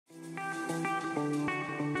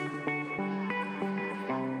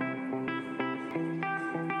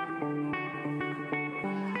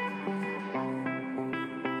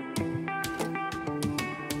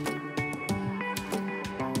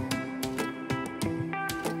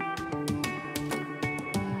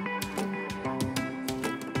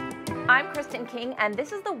I'm Kristen King, and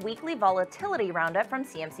this is the weekly Volatility Roundup from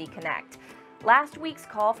CMC Connect. Last week's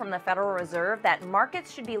call from the Federal Reserve that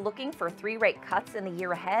markets should be looking for 3 rate cuts in the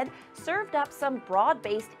year ahead served up some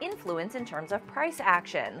broad-based influence in terms of price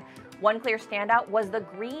action. One clear standout was the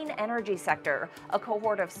green energy sector, a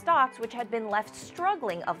cohort of stocks which had been left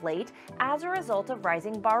struggling of late as a result of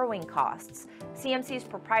rising borrowing costs. CMC's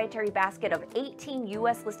proprietary basket of 18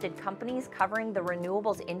 U.S.-listed companies covering the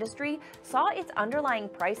renewables industry saw its underlying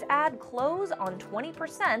price add close on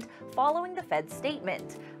 20% following the Fed's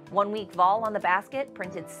statement. 1 week vol on the basket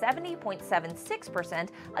printed 70.76%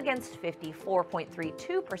 against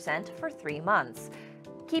 54.32% for 3 months.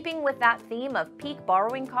 Keeping with that theme of peak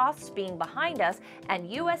borrowing costs being behind us, and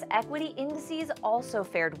U.S. equity indices also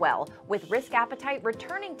fared well, with risk appetite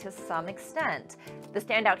returning to some extent. The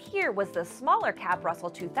standout here was the smaller cap Russell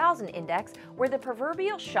 2000 index, where the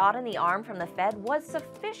proverbial shot in the arm from the Fed was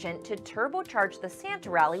sufficient to turbocharge the Santa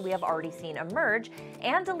rally we have already seen emerge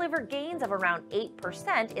and deliver gains of around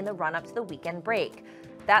 8% in the run-up to the weekend break.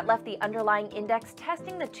 That left the underlying index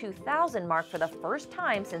testing the 2,000 mark for the first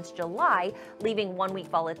time since July, leaving 1 week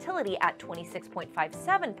volatility at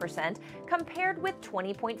 26.57% compared with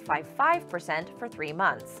 20.55% for 3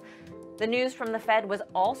 months. The news from the Fed was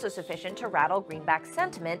also sufficient to rattle greenback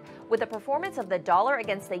sentiment, with the performance of the dollar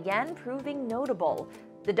against the yen proving notable.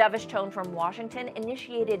 The dovish tone from Washington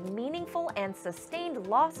initiated meaningful and sustained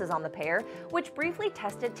losses on the pair, which briefly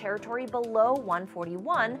tested territory below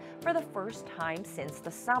 141 for the first time since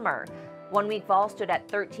the summer. 1 week vol stood at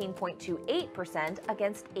 13.28%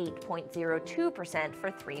 against 8.02%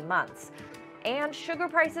 for 3 months. And sugar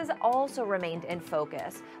prices also remained in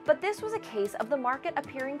focus, but this was a case of the market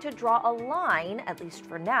appearing to draw a line, at least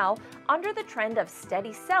for now, under the trend of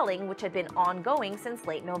steady selling which had been ongoing since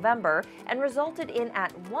late November and resulted in,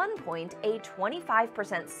 at one point, a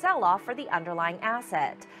 25% sell-off for the underlying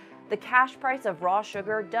asset. The cash price of raw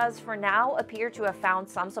sugar does for now appear to have found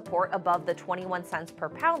some support above the 21 cents per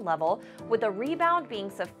pound level, with a rebound being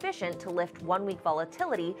sufficient to lift 1 week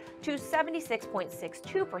volatility to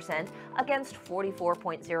 76.62% against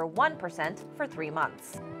 44.01% for 3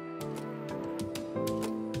 months.